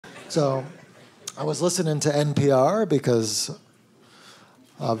So I was listening to NPR because,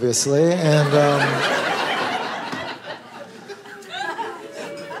 obviously, and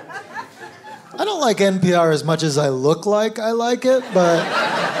I don't like NPR as much as I look like I like it, but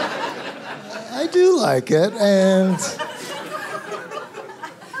I do like it, and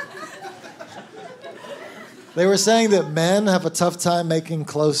they were saying that men have a tough time making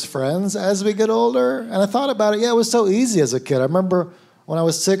close friends as we get older, and I thought about it. Yeah, it was so easy as a kid. I remember when I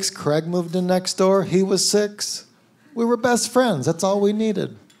was 6, Craig moved in next door. He was 6. We were best friends. That's all we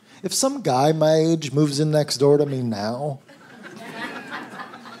needed. If some guy my age moves in next door to me now,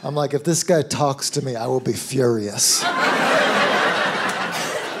 I'm like, if this guy talks to me, I will be furious.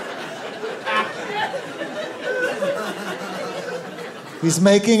 He's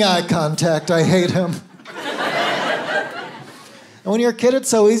making eye contact. I hate him. And when you're a kid, it's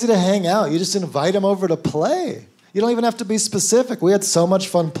so easy to hang out. You just invite him over to play. You don't even have to be specific. We had so much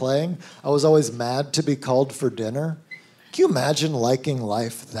fun playing. I was always mad to be called for dinner. Can you imagine liking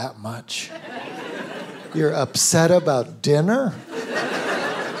life that much? You're upset about dinner?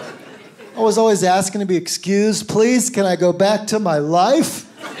 I was always asking to be excused. Please, can I go back to my life?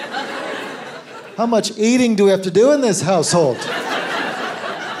 How much eating do we have to do in this household?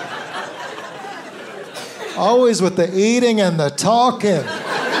 Always with the eating and the talking.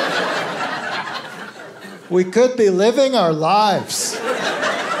 We could be living our lives.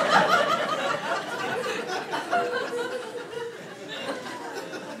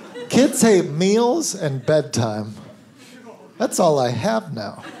 Kids hate meals and bedtime. That's all I have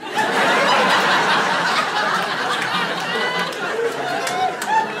now.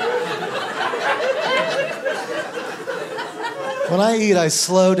 When I eat, I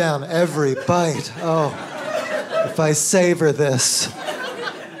slow down every bite. Oh, if I savor this,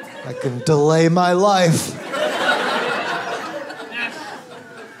 I can delay my life.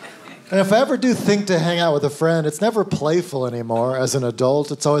 And if I ever do think to hang out with a friend, it's never playful anymore as an adult.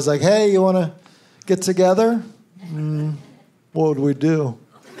 It's always like, hey, you want to get together? What would we do?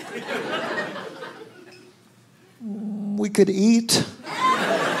 We could eat.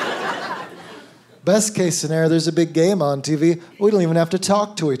 Best case scenario, there's a big game on TV. We don't even have to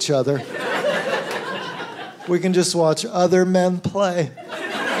talk to each other. We can just watch other men play.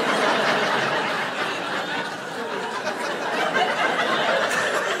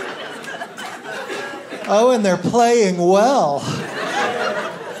 Oh, and they're playing well.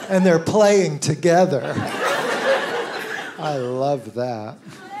 And they're playing together. I love that.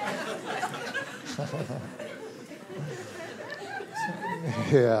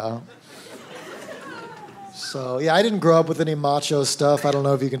 Yeah. So, yeah, I didn't grow up with any macho stuff. I don't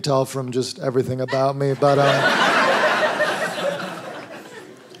know if you can tell from just everything about me, but I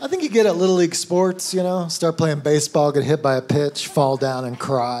think you get at Little League sports, you know, start playing baseball, get hit by a pitch, fall down and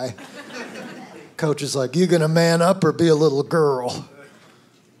cry. Coach is like, you gonna man up or be a little girl?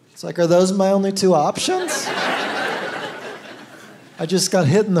 It's like, are those my only two options? I just got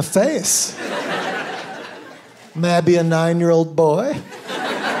hit in the face. May I be a 9-year-old boy?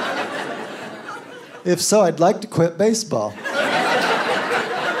 If so, I'd like to quit baseball.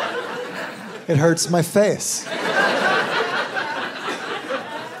 It hurts my face.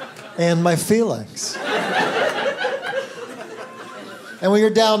 And my feelings. And when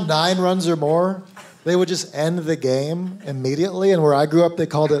you're down 9 runs or more, they would just end the game immediately. And where I grew up, they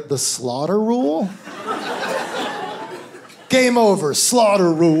called it the slaughter rule. Game over,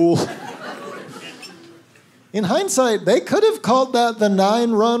 slaughter rule. In hindsight, they could have called that the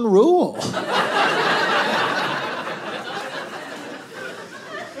 9-run rule.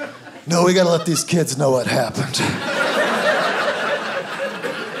 No, we gotta let these kids know what happened.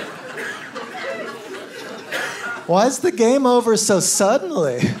 Why is the game over so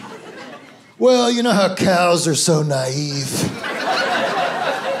suddenly? Well, you know how cows are so naive.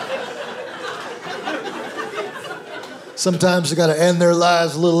 Sometimes you gotta end their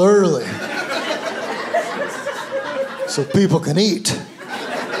lives a little early so people can eat.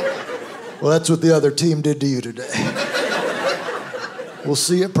 Well, that's what the other team did to you today. We'll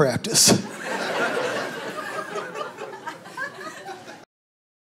see you at practice.